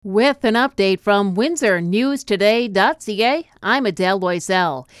With an update from WindsorNewsToday.ca, I'm Adele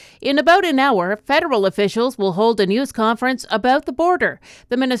Loisel. In about an hour, federal officials will hold a news conference about the border.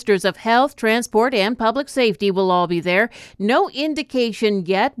 The ministers of Health, Transport, and Public Safety will all be there. No indication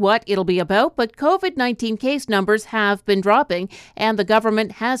yet what it'll be about, but COVID-19 case numbers have been dropping, and the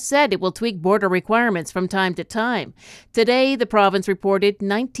government has said it will tweak border requirements from time to time. Today, the province reported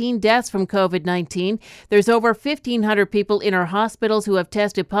 19 deaths from COVID-19. There's over 1,500 people in our hospitals who have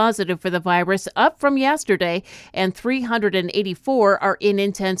tested positive for the virus, up from yesterday, and 384 are in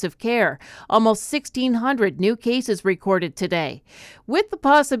intensive care. Almost 1,600 new cases recorded today. With the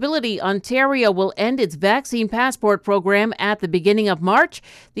possibility Ontario will end its vaccine passport program at the beginning of March,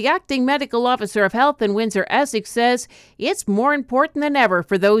 the acting medical officer of health in Windsor, Essex, says it's more important than ever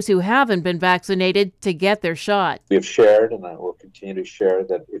for those who haven't been vaccinated to get their shot. We have shared, and I will continue to share,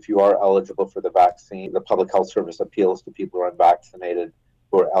 that if you are eligible for the vaccine, the Public Health Service appeals to people who are unvaccinated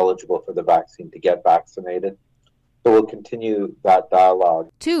who are eligible for the vaccine to get vaccinated. So we'll continue that dialogue.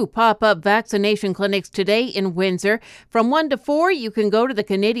 2 pop-up vaccination clinics today in Windsor. From 1 to 4, you can go to the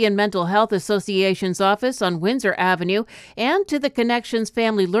Canadian Mental Health Association's office on Windsor Avenue and to the Connections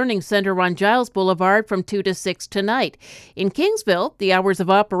Family Learning Centre on Giles Boulevard from 2 to 6 tonight. In Kingsville, the hours of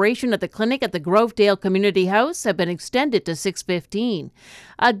operation at the clinic at the Grovedale Community House have been extended to 6:15.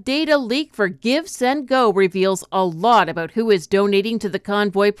 A data leak for Give, Send, Go reveals a lot about who is donating to the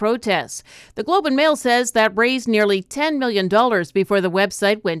convoy protests. The Globe and Mail says that raised nearly $10 million before the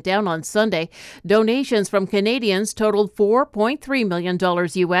website went down on Sunday. Donations from Canadians totaled $4.3 million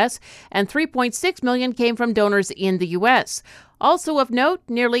U.S., and $3.6 million came from donors in the U.S. Also of note,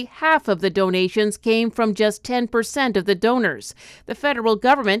 nearly half of the donations came from just 10% of the donors. The federal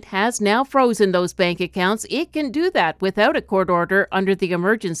government has now frozen those bank accounts. It can do that without a court order under the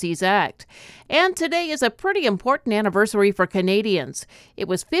Emergencies Act. And today is a pretty important anniversary for Canadians. It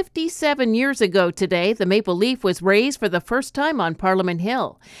was 57 years ago today the maple leaf was raised for the first time on Parliament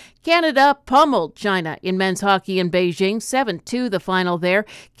Hill. Canada pummeled China in men's hockey in Beijing, 7-2 the final there.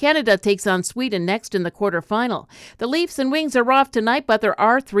 Canada takes on Sweden next in the quarterfinal. The Leafs and Wings are off tonight, but there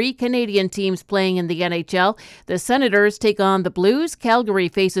are 3 Canadian teams playing in the NHL. The Senators take on the Blues, Calgary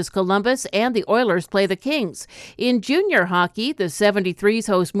faces Columbus, and the Oilers play the Kings. In junior hockey, the 73s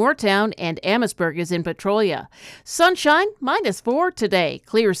host Mooretown, and Amherstburg is in Petrolia. Sunshine, -4 today.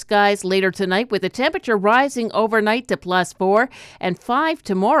 Clear skies later tonight with the temperature rising overnight to +4, and 5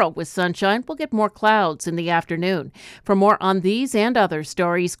 tomorrow with sunshine. We'll get more clouds in the afternoon. For more on these and other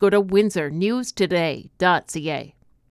stories, go to WindsorNewsToday.ca.